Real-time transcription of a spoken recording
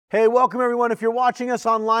Hey, welcome everyone. If you're watching us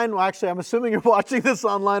online, well, actually, I'm assuming you're watching this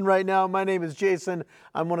online right now. My name is Jason.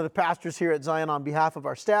 I'm one of the pastors here at Zion. On behalf of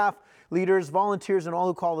our staff, leaders, volunteers, and all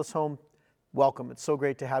who call us home, welcome. It's so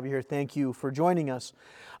great to have you here. Thank you for joining us.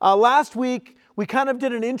 Last week, we kind of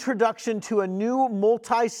did an introduction to a new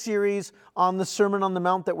multi-series on the Sermon on the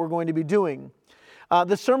Mount that we're going to be doing.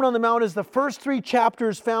 The Sermon on the Mount is the first 3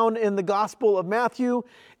 chapters found in the Gospel of Matthew,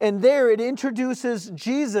 and there it introduces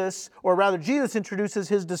Jesus, or rather Jesus introduces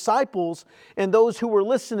his disciples and those who were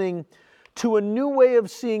listening to a new way of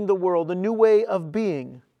seeing the world, a new way of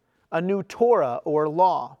being, a new Torah or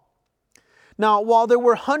law. Now, while there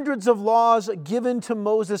were hundreds of laws given to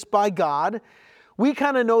Moses by God, we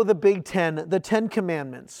kind of know the big 10, the 10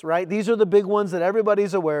 commandments, right? These are the big ones that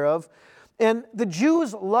everybody's aware of. And the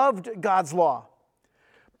Jews loved God's law.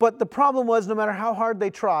 But the problem was, no matter how hard they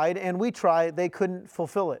tried, and we tried, they couldn't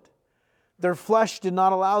fulfill it. Their flesh did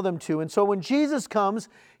not allow them to. And so when Jesus comes,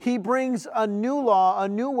 he brings a new law, a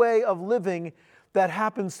new way of living that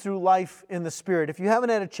happens through life in the Spirit. If you haven't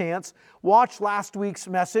had a chance, watch last week's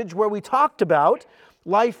message where we talked about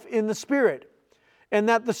life in the Spirit. And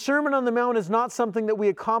that the Sermon on the Mount is not something that we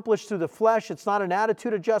accomplish through the flesh. It's not an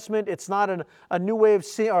attitude adjustment. It's not a new way of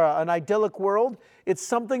seeing or an idyllic world. It's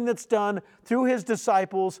something that's done through his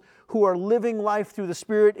disciples who are living life through the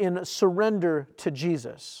Spirit in surrender to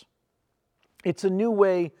Jesus. It's a new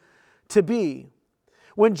way to be.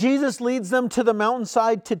 When Jesus leads them to the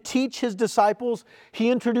mountainside to teach his disciples,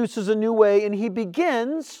 he introduces a new way, and he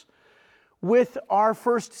begins with our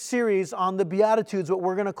first series on the Beatitudes, what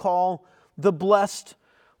we're going to call the blessed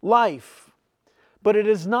life. But it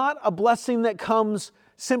is not a blessing that comes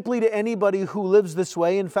simply to anybody who lives this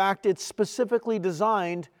way. In fact, it's specifically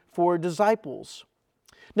designed for disciples.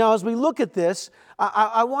 Now, as we look at this,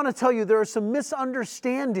 I want to tell you there are some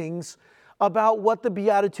misunderstandings about what the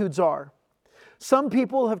Beatitudes are. Some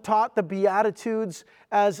people have taught the Beatitudes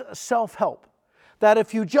as self-help. That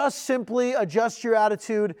if you just simply adjust your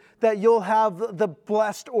attitude, that you'll have the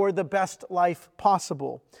blessed or the best life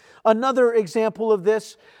possible. Another example of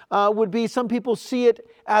this would be some people see it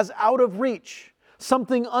as out of reach,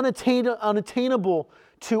 something unattainable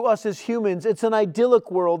to us as humans. It's an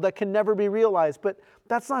idyllic world that can never be realized, but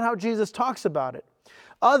that's not how Jesus talks about it.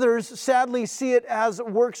 Others sadly see it as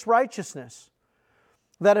works righteousness,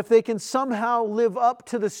 that if they can somehow live up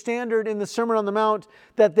to the standard in the Sermon on the Mount,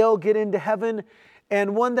 that they'll get into heaven.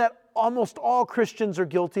 And one that almost all Christians are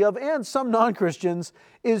guilty of, and some non-Christians,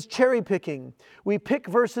 is cherry picking. We pick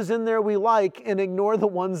verses in there we like and ignore the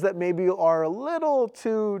ones that maybe are a little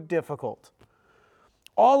too difficult.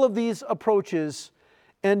 All of these approaches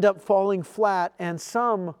end up falling flat, and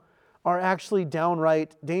some are actually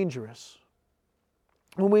downright dangerous.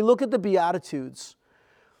 When we look at the Beatitudes,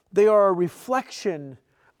 they are a reflection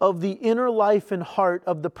of the inner life and heart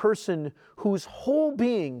of the person whose whole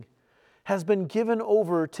being has been given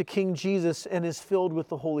over to King Jesus and is filled with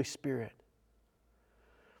the Holy Spirit.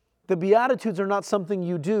 The Beatitudes are not something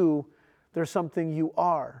you do, they're something you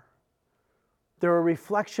are. They're a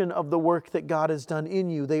reflection of the work that God has done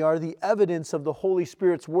in you. They are the evidence of the Holy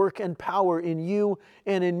Spirit's work and power in you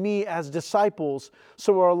and in me as disciples,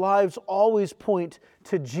 so our lives always point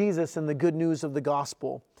to Jesus and the good news of the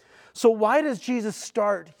gospel. So why does Jesus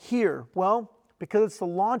start here? Well, because it's the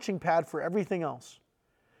launching pad for everything else.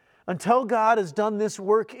 Until God has done this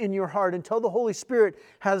work in your heart, until the Holy Spirit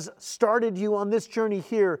has started you on this journey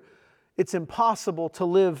here, it's impossible to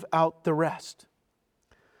live out the rest.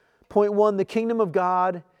 Point 1, the kingdom of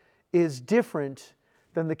God is different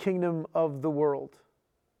than the kingdom of the world.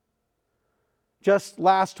 Just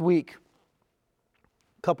last week,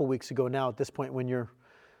 a couple weeks ago now at this point when you're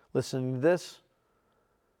listening to this,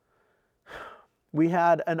 we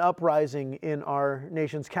had an uprising in our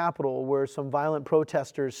nation's capital where some violent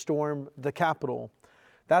protesters stormed the Capitol.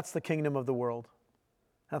 That's the kingdom of the world.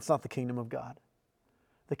 That's not the kingdom of God.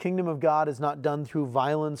 The kingdom of God is not done through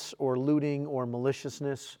violence or looting or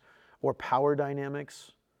maliciousness or power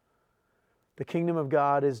dynamics. The kingdom of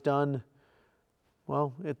God is done,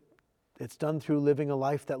 well, it's done through living a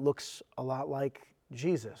life that looks a lot like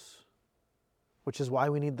Jesus, which is why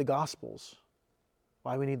we need the Gospels,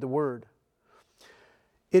 why we need the Word.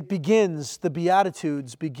 The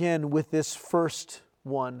Beatitudes begin with this first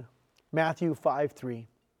one, Matthew 5:3.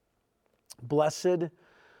 Blessed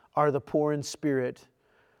are the poor in spirit,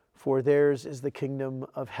 for theirs is the kingdom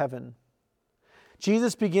of heaven.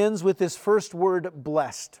 Jesus begins with this first word,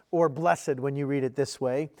 blessed, or blessed when you read it this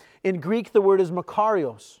way. In Greek, the word is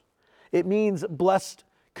makarios. It means blessed,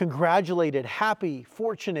 congratulated, happy,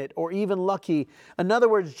 fortunate, or even lucky. In other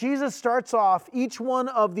words, Jesus starts off each one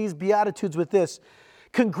of these Beatitudes with this.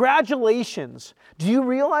 Congratulations. Do you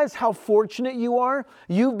realize how fortunate you are?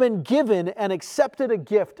 You've been given and accepted a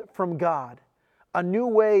gift from God, a new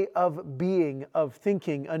way of being, of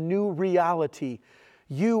thinking, a new reality.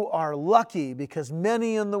 You are lucky because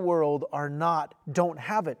many in the world don't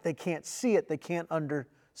have it. They can't see it. They can't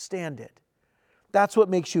understand it. That's what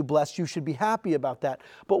makes you blessed. You should be happy about that.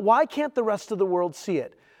 But why can't the rest of the world see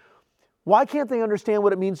it? Why can't they understand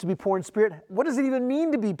what it means to be poor in spirit? What does it even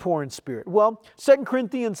mean to be poor in spirit? Well, 2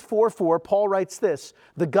 Corinthians 4:4, Paul writes this,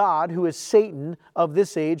 "The God, who is Satan of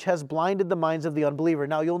this age, has blinded the minds of the unbeliever."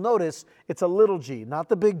 Now you'll notice it's a little g, not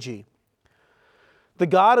the big G. "The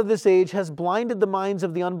God of this age has blinded the minds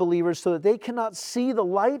of the unbelievers so that they cannot see the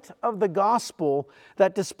light of the gospel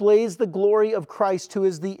that displays the glory of Christ, who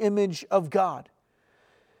is the image of God."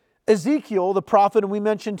 Ezekiel, the prophet, and we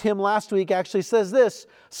mentioned him last week, actually says this,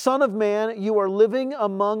 "Son of man, you are living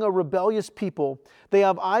among a rebellious people. They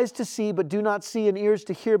have eyes to see, but do not see, and ears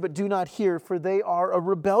to hear, but do not hear, for they are a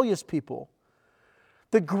rebellious people."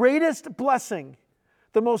 The greatest blessing,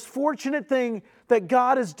 the most fortunate thing that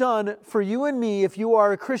God has done for you and me, if you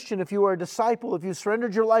are a Christian, if you are a disciple, if you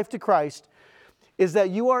surrendered your life to Christ, is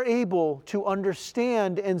that you are able to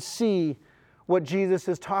understand and see what Jesus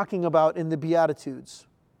is talking about in the Beatitudes.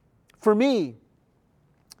 For me,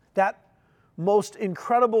 that most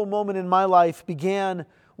incredible moment in my life began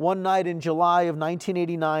one night in July of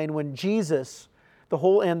 1989 when Jesus, the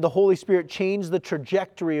Holy Spirit changed the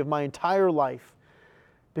trajectory of my entire life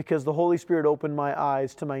because the Holy Spirit opened my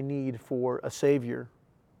eyes to my need for a Savior.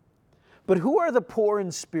 But who are the poor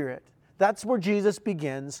in spirit? That's where Jesus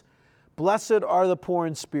begins. Blessed are the poor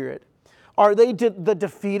in spirit. Are they the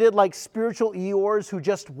defeated, like spiritual Eeyores who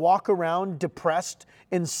just walk around depressed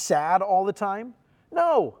and sad all the time?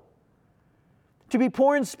 No. To be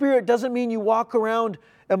poor in spirit doesn't mean you walk around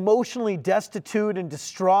emotionally destitute and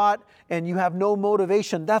distraught and you have no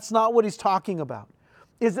motivation. That's not what he's talking about.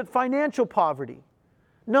 Is it financial poverty?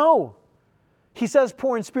 No. He says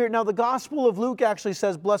poor in spirit. Now the Gospel of Luke actually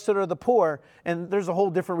says blessed are the poor, and there's a whole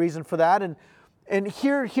different reason for that. And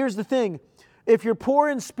here's the thing. If you're poor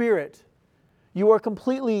in spirit, you are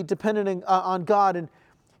completely dependent on God. And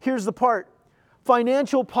here's the part.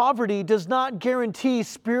 Financial poverty does not guarantee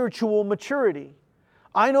spiritual maturity.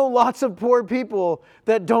 I know lots of poor people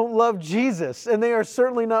that don't love Jesus, and they are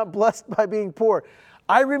certainly not blessed by being poor.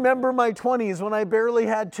 I remember my 20s when I barely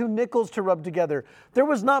had 2 nickels to rub together. There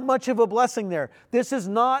was not much of a blessing there. This is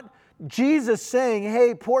not Jesus saying,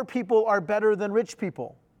 hey, poor people are better than rich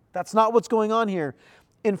people. That's not what's going on here.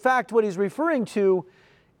 In fact, what he's referring to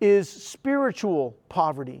is spiritual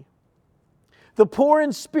poverty. The poor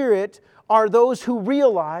in spirit are those who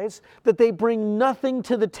realize that they bring nothing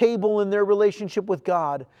to the table in their relationship with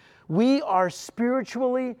God. We are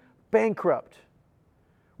spiritually bankrupt.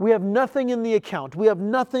 We have nothing in the account. We have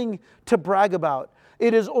nothing to brag about.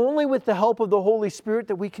 It is only with the help of the Holy Spirit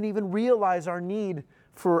that we can even realize our need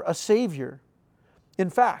for a Savior. In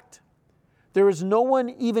fact, there is no one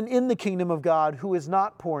even in the kingdom of God who is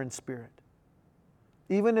not poor in spirit.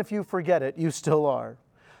 Even if you forget it, you still are.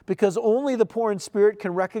 Because only the poor in spirit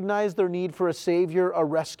can recognize their need for a Savior, a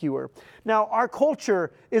rescuer. Now, our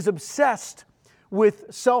culture is obsessed with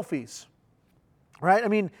selfies, right? I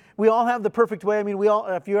mean, we all have the perfect way. I mean,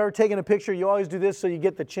 if you're ever taking a picture, you always do this so you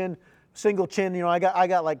get the chin, single chin. You know, I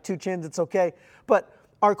got like 2 chins, it's okay. But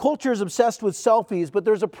our culture is obsessed with selfies, but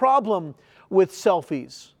there's a problem with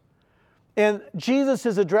selfies. And Jesus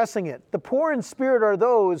is addressing it. The poor in spirit are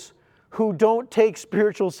those who don't take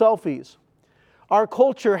spiritual selfies. Our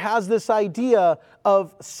culture has this idea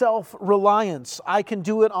of self-reliance. I can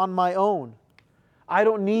do it on my own. I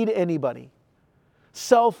don't need anybody.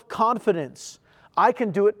 Self-confidence. I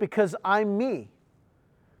can do it because I'm me.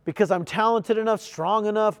 Because I'm talented enough, strong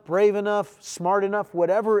enough, brave enough, smart enough,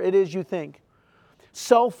 whatever it is you think.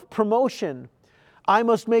 Self-promotion. I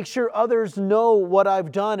must make sure others know what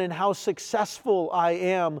I've done and how successful I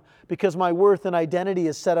am because my worth and identity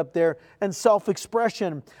is set up there. And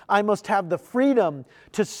self-expression. I must have the freedom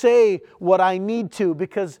to say what I need to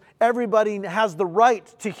because everybody has the right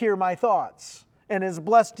to hear my thoughts and is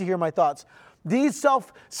blessed to hear my thoughts. These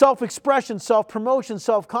self-expression, self-promotion,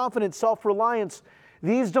 self-confidence, self-reliance,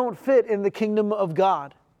 these don't fit in the kingdom of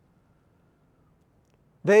God.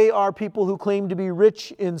 They are people who claim to be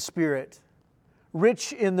rich in spirit,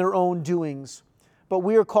 rich in their own doings. But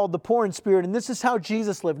we are called the poor in spirit, and this is how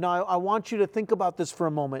Jesus lived. Now, I want you to think about this for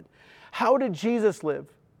a moment. How did Jesus live?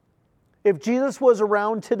 If Jesus was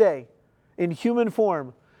around today in human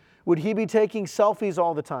form, would he be taking selfies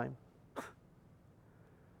all the time?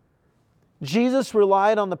 Jesus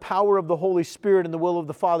relied on the power of the Holy Spirit and the will of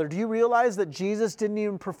the Father. Do you realize that Jesus didn't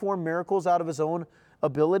even perform miracles out of his own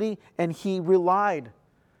ability, and he relied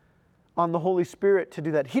on the Holy Spirit to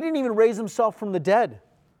do that. He didn't even raise himself from the dead.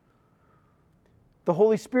 The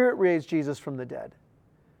Holy Spirit raised Jesus from the dead.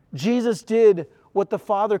 Jesus did what the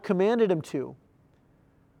Father commanded him to.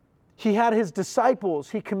 He had his disciples.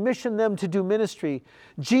 He commissioned them to do ministry.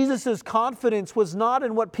 Jesus' confidence was not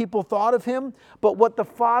in what people thought of him, but what the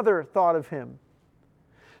Father thought of him.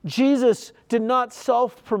 Jesus did not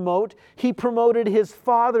self-promote. He promoted his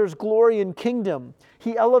Father's glory and kingdom.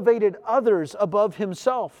 He elevated others above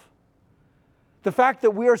himself. The fact that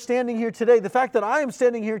we are standing here today, the fact that I am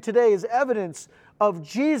standing here today is evidence of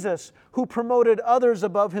Jesus who promoted others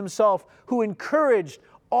above himself, who encouraged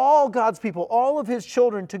all God's people, all of his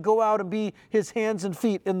children, to go out and be his hands and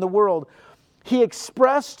feet in the world. He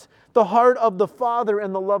expressed the heart of the Father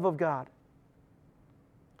and the love of God.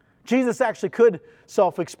 Jesus actually could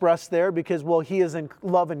self-express there because, well, he is in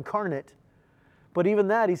love incarnate. But even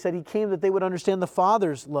that, he said he came that they would understand the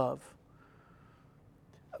Father's love.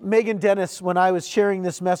 Megan Dennis, when I was sharing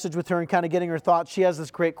this message with her and kind of getting her thoughts, she has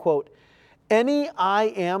this great quote. Any I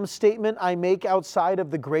am statement I make outside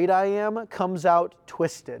of the great I am comes out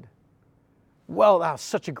twisted. Well, that was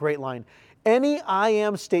such a great line. Any I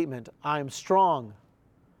am statement, I'm strong,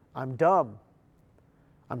 I'm dumb,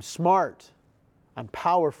 I'm smart, I'm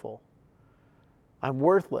powerful, I'm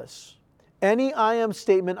worthless. Any I am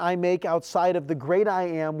statement I make outside of the great I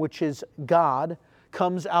am, which is God,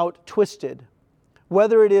 comes out twisted.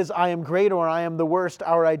 Whether it is I am great or I am the worst,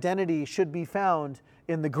 our identity should be found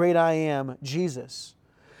in the great I am, Jesus.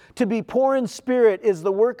 To be poor in spirit is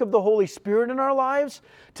the work of the Holy Spirit in our lives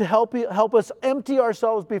to help us empty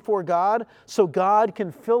ourselves before God so God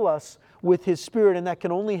can fill us with His Spirit, and that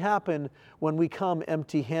can only happen when we come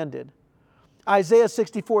empty-handed. Isaiah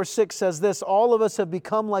 64:6 says this, all of us have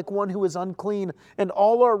become like one who is unclean, and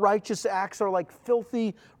all our righteous acts are like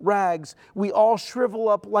filthy rags. We all shrivel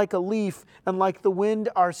up like a leaf, and like the wind,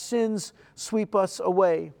 our sins sweep us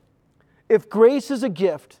away. If grace is a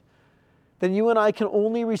gift, then you and I can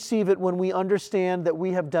only receive it when we understand that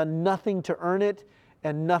we have done nothing to earn it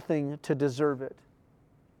and nothing to deserve it.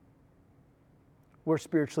 We're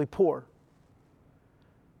spiritually poor.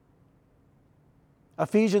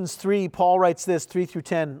 Ephesians 3, Paul writes this, 3 through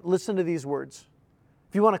 10. Listen to these words.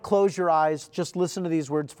 If you want to close your eyes, just listen to these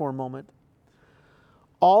words for a moment.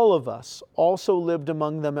 All of us also lived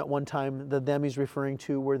among them at one time. The them he's referring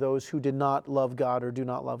to were those who did not love God or do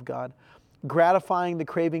not love God, gratifying the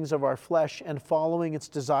cravings of our flesh and following its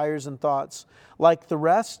desires and thoughts. Like the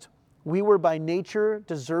rest, we were by nature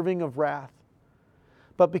deserving of wrath.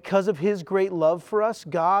 But because of His great love for us,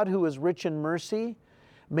 God, who is rich in mercy,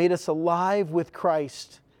 made us alive with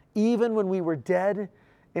Christ, even when we were dead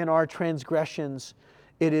in our transgressions.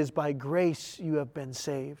 It is by grace you have been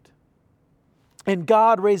saved. And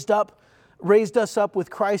God raised us up with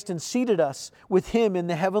Christ and seated us with Him in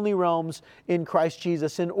the heavenly realms in Christ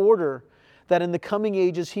Jesus, in order that in the coming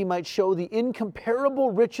ages He might show the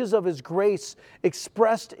incomparable riches of His grace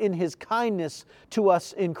expressed in His kindness to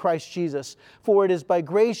us in Christ Jesus. For it is by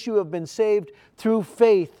grace you have been saved through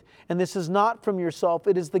faith, and this is not from yourself,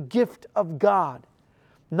 it is the gift of God,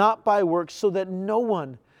 not by works, so that no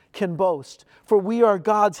one can boast. For we are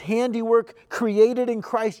God's handiwork, created in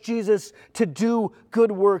Christ Jesus to do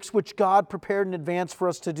good works, which God prepared in advance for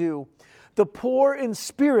us to do. The poor in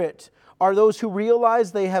spirit are those who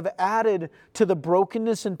realize they have added to the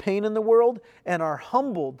brokenness and pain in the world and are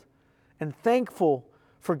humbled and thankful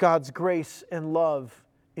for God's grace and love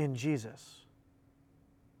in Jesus.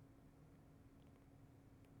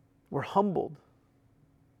 We're humbled.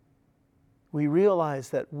 We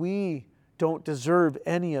realize that we don't deserve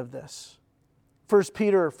any of this. 1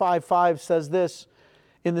 Peter 5:5 says this,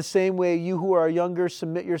 in the same way, you who are younger,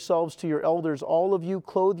 submit yourselves to your elders. All of you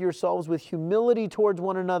clothe yourselves with humility towards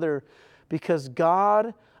one another, because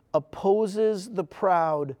God opposes the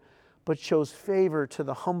proud, but shows favor to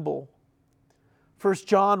the humble. 1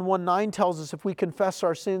 John 1:9 tells us if we confess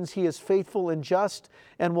our sins, He is faithful and just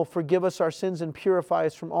and will forgive us our sins and purify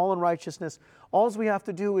us from all unrighteousness. All we have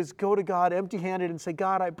to do is go to God empty-handed and say,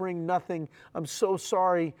 God, I bring nothing. I'm so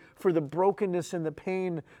sorry for the brokenness and the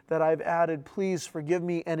pain that I've added. Please forgive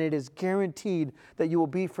me. And it is guaranteed that you will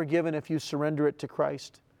be forgiven if you surrender it to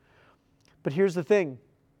Christ. But here's the thing.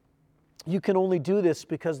 You can only do this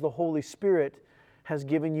because the Holy Spirit has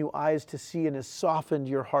given you eyes to see and has softened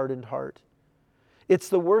your hardened heart. It's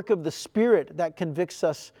the work of the Spirit that convicts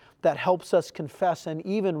us, that helps us confess and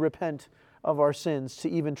even repent of our sins, to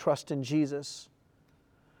even trust in Jesus.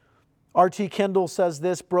 R.T. Kendall says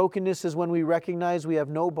this, brokenness is when we recognize we have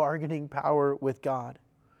no bargaining power with God.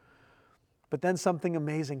 But then something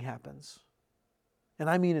amazing happens. And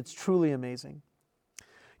I mean it's truly amazing.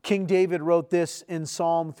 King David wrote this in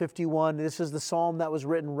Psalm 51. This is the psalm that was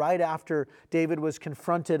written right after David was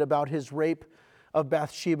confronted about his rape of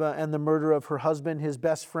Bathsheba and the murder of her husband. His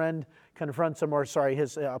best friend confronts him,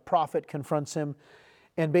 his prophet confronts him.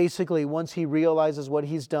 And basically, once he realizes what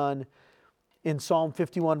he's done, in Psalm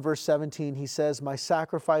 51, verse 17, he says, "My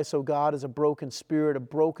sacrifice, O God, is a broken spirit, a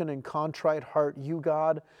broken and contrite heart. You,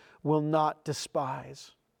 God, will not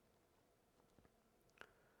despise."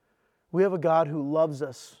 We have a God who loves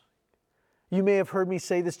us. You may have heard me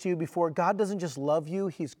say this to you before. God doesn't just love you,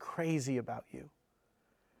 He's crazy about you.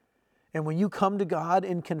 And when you come to God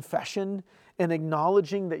in confession and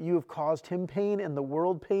acknowledging that you have caused Him pain and the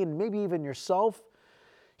world pain, and maybe even yourself,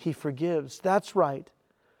 He forgives. That's right.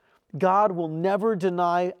 God will never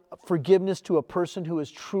deny forgiveness to a person who is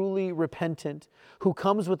truly repentant, who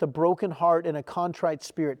comes with a broken heart and a contrite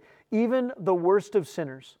spirit. Even the worst of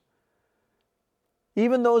sinners,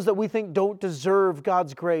 even those that we think don't deserve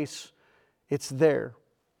God's grace, it's there.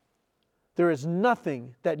 There is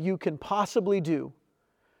nothing that you can possibly do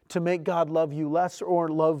to make God love you less or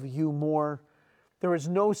love you more. There is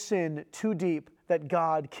no sin too deep that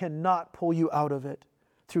God cannot pull you out of it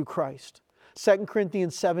through Christ. 2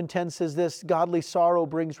 Corinthians 7:10 says this, "Godly sorrow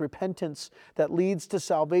brings repentance that leads to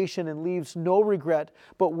salvation and leaves no regret,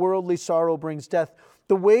 but worldly sorrow brings death."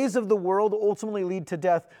 The ways of the world ultimately lead to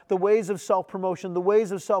death. The ways of self-promotion, the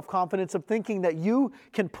ways of self-confidence, of thinking that you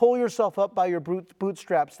can pull yourself up by your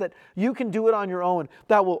bootstraps, that you can do it on your own,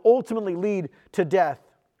 that will ultimately lead to death.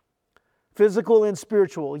 Physical and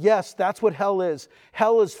spiritual. Yes, that's what hell is.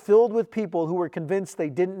 Hell is filled with people who were convinced they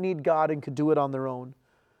didn't need God and could do it on their own.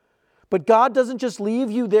 But God doesn't just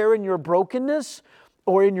leave you there in your brokenness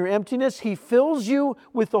or in your emptiness. He fills you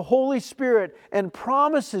with the Holy Spirit and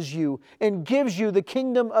promises you and gives you the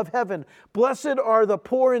kingdom of heaven. Blessed are the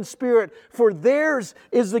poor in spirit, for theirs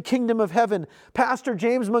is the kingdom of heaven. Pastor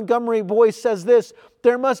James Montgomery Boyce says this,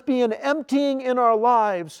 "There must be an emptying in our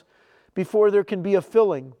lives before there can be a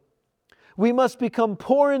filling. We must become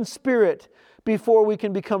poor in spirit before we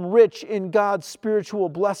can become rich in God's spiritual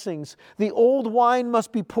blessings. The old wine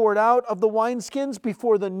must be poured out of the wineskins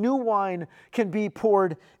before the new wine can be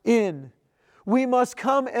poured in. We must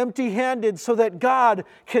come empty-handed so that God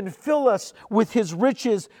can fill us with His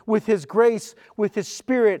riches, with His grace, with His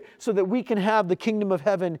Spirit, so that we can have the kingdom of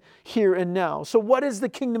heaven here and now." So what is the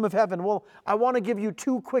kingdom of heaven? Well, I want to give you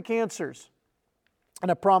two quick answers,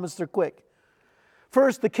 and I promise they're quick.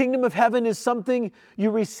 First, the kingdom of heaven is something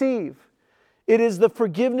you receive. It is the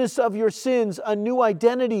forgiveness of your sins, a new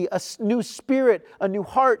identity, a new spirit, a new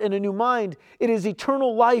heart, and a new mind. It is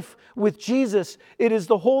eternal life with Jesus. It is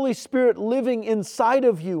the Holy Spirit living inside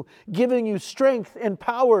of you, giving you strength and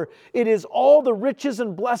power. It is all the riches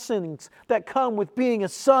and blessings that come with being a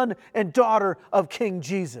son and daughter of King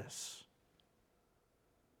Jesus.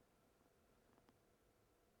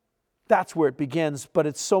 That's where it begins, but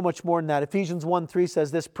it's so much more than that. Ephesians 1:3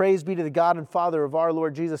 says this, "Praise be to the God and Father of our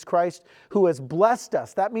Lord Jesus Christ, who has blessed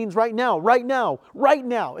us." That means right now,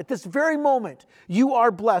 at this very moment, you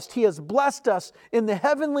are blessed. He has blessed us in the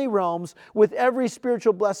heavenly realms with every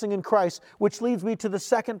spiritual blessing in Christ, which leads me to the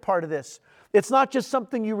second part of this. It's not just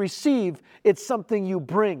something you receive, it's something you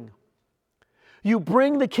bring. You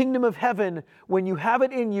bring the kingdom of heaven when you have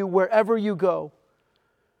it in you wherever you go.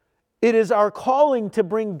 It is our calling to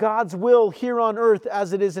bring God's will here on earth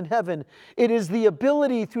as it is in heaven. It is the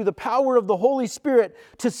ability through the power of the Holy Spirit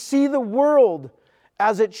to see the world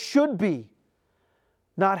as it should be,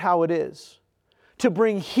 not how it is. To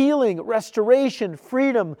bring healing, restoration,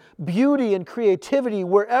 freedom, beauty, and creativity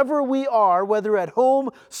wherever we are, whether at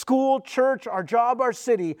home, school, church, our job, our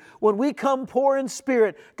city. When we come poor in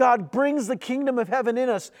spirit, God brings the kingdom of heaven in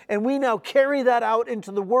us, and we now carry that out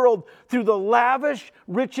into the world through the lavish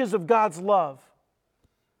riches of God's love.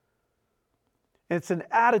 It's an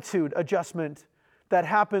attitude adjustment that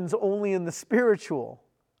happens only in the spiritual,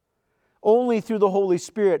 only through the Holy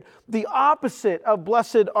Spirit. The opposite of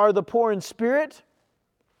blessed are the poor in spirit,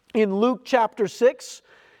 in Luke chapter 6,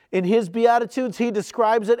 in His Beatitudes, He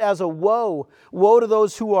describes it as a woe. Woe to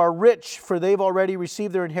those who are rich, for they've already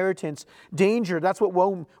received their inheritance. Danger, that's what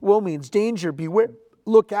woe means. Danger, beware,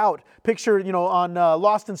 look out. Picture, on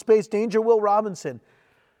Lost in Space, Danger Will Robinson.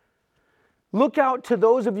 Look out to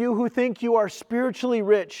those of you who think you are spiritually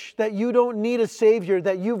rich, that you don't need a Savior,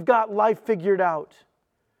 that you've got life figured out.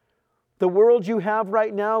 The world you have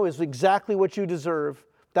right now is exactly what you deserve.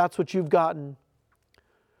 That's what you've gotten.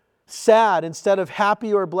 Sad instead of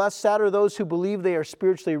happy or blessed, sad are those who believe they are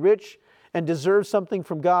spiritually rich and deserve something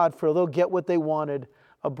from God, for they'll get what they wanted,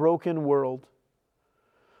 a broken world.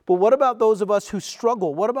 But what about those of us who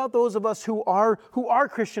struggle? What about those of us who are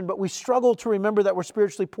Christian, but we struggle to remember that we're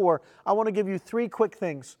spiritually poor? I want to give you 3 quick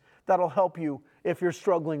things that'll help you if you're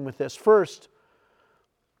struggling with this. First,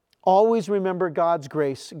 always remember God's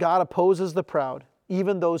grace. God opposes the proud,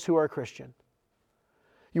 even those who are Christian.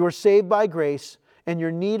 You are saved by grace, and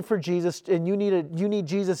your need for Jesus, and you need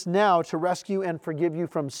Jesus now to rescue and forgive you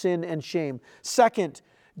from sin and shame. Second,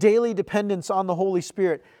 daily dependence on the Holy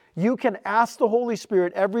Spirit. You can ask the Holy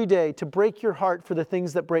Spirit every day to break your heart for the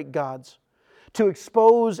things that break God's, to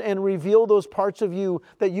expose and reveal those parts of you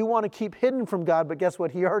that you want to keep hidden from God, but guess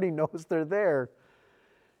what? He already knows they're there.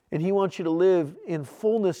 And He wants you to live in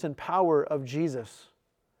fullness and power of Jesus.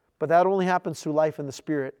 But that only happens through life in the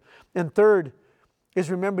Spirit. And third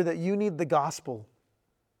is remember that you need the gospel.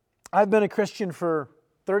 I've been a Christian for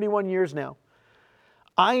 31 years now.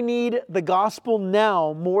 I need the gospel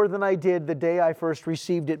now more than I did the day I first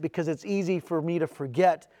received it, because it's easy for me to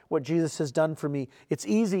forget what Jesus has done for me. It's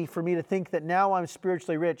easy for me to think that now I'm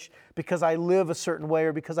spiritually rich because I live a certain way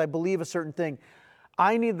or because I believe a certain thing.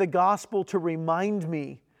 I need the gospel to remind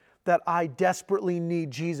me that I desperately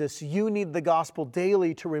need Jesus. You need the gospel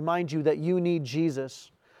daily to remind you that you need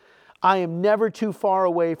Jesus. I am never too far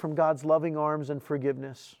away from God's loving arms and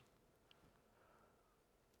forgiveness.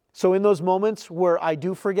 So in those moments where I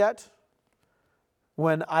do forget,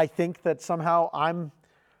 when I think that somehow I'm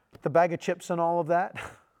the bag of chips and all of that,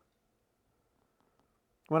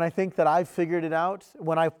 when I think that I've figured it out,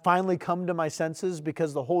 when I finally come to my senses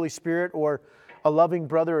because the Holy Spirit or a loving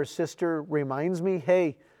brother or sister reminds me,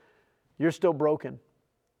 hey, you're still broken.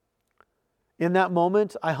 In that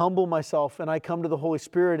moment, I humble myself and I come to the Holy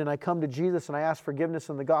Spirit and I come to Jesus and I ask forgiveness,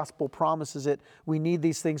 and the gospel promises it. We need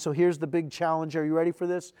these things. So here's the big challenge. Are you ready for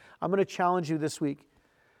this? I'm going to challenge you this week.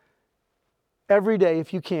 Every day,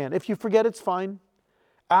 if you can. If you forget, it's fine.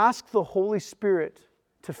 Ask the Holy Spirit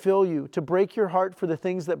to fill you, to break your heart for the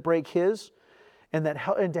things that break His, and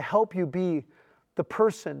to help you be the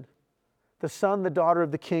person, the son, the daughter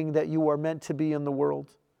of the King that you are meant to be in the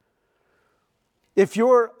world. If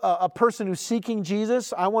you're a person who's seeking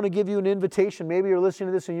Jesus, I want to give you an invitation. Maybe you're listening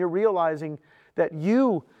to this and you're realizing that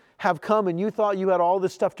you have come and you thought you had all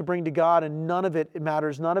this stuff to bring to God, and none of it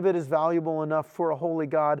matters. None of it is valuable enough for a holy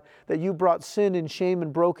God, that you brought sin and shame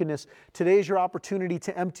and brokenness. Today's your opportunity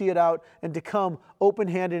to empty it out and to come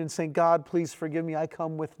open-handed and say, God, please forgive me. I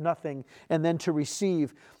come with nothing. And then to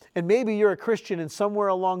receive. And maybe you're a Christian and somewhere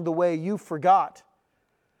along the way you forgot.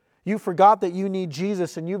 You forgot that you need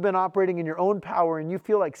Jesus, and you've been operating in your own power, and you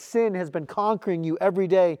feel like sin has been conquering you every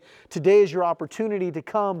day. Today is your opportunity to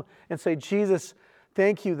come and say, Jesus,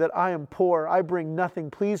 thank you that I am poor. I bring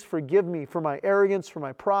nothing. Please forgive me for my arrogance, for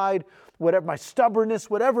my pride, whatever, my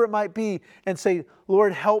stubbornness, whatever it might be, and say,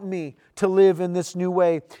 Lord, help me to live in this new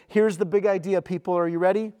way. Here's the big idea, people. Are you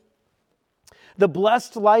ready? The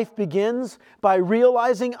blessed life begins by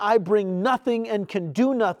realizing I bring nothing and can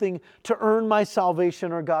do nothing to earn my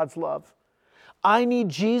salvation or God's love. I need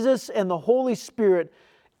Jesus and the Holy Spirit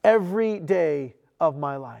every day of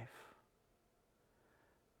my life.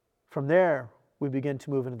 From there, we begin to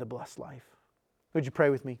move into the blessed life. Would you pray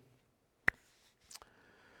with me?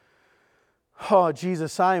 Oh,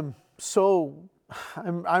 Jesus, I'm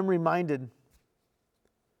reminded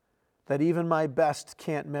that even my best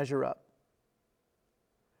can't measure up.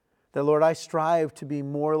 That, Lord, I strive to be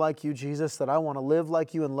more like you, Jesus, that I want to live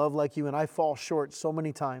like you and love like you, and I fall short so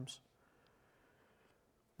many times.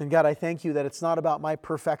 And God, I thank you that it's not about my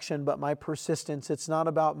perfection, but my persistence. It's not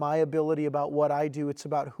about my ability, about what I do. It's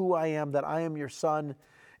about who I am, that I am your son,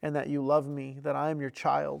 and that you love me, that I am your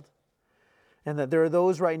child. And that there are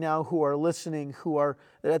those right now who are listening, who are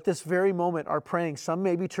at this very moment are praying. Some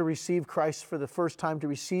maybe to receive Christ for the first time, to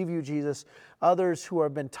receive you, Jesus. Others who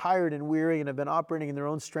have been tired and weary and have been operating in their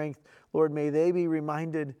own strength. Lord, may they be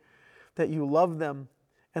reminded that you love them,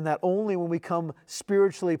 and that only when we come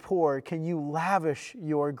spiritually poor can you lavish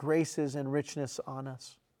your graces and richness on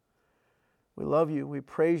us. We love you. We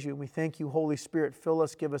praise you. We thank you, Holy Spirit. Fill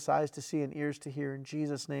us, give us eyes to see and ears to hear. In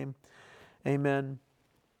Jesus' name, amen.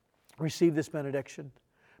 Receive this benediction.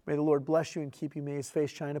 May the Lord bless you and keep you. May His face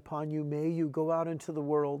shine upon you. May you go out into the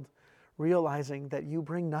world realizing that you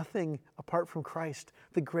bring nothing apart from Christ.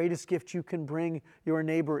 The greatest gift you can bring your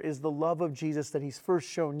neighbor is the love of Jesus that He's first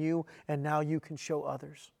shown you, and now you can show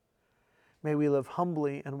others. May we live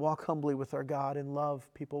humbly and walk humbly with our God and love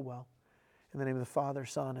people well. In the name of the Father,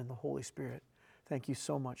 Son, and the Holy Spirit, thank you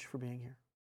so much for being here.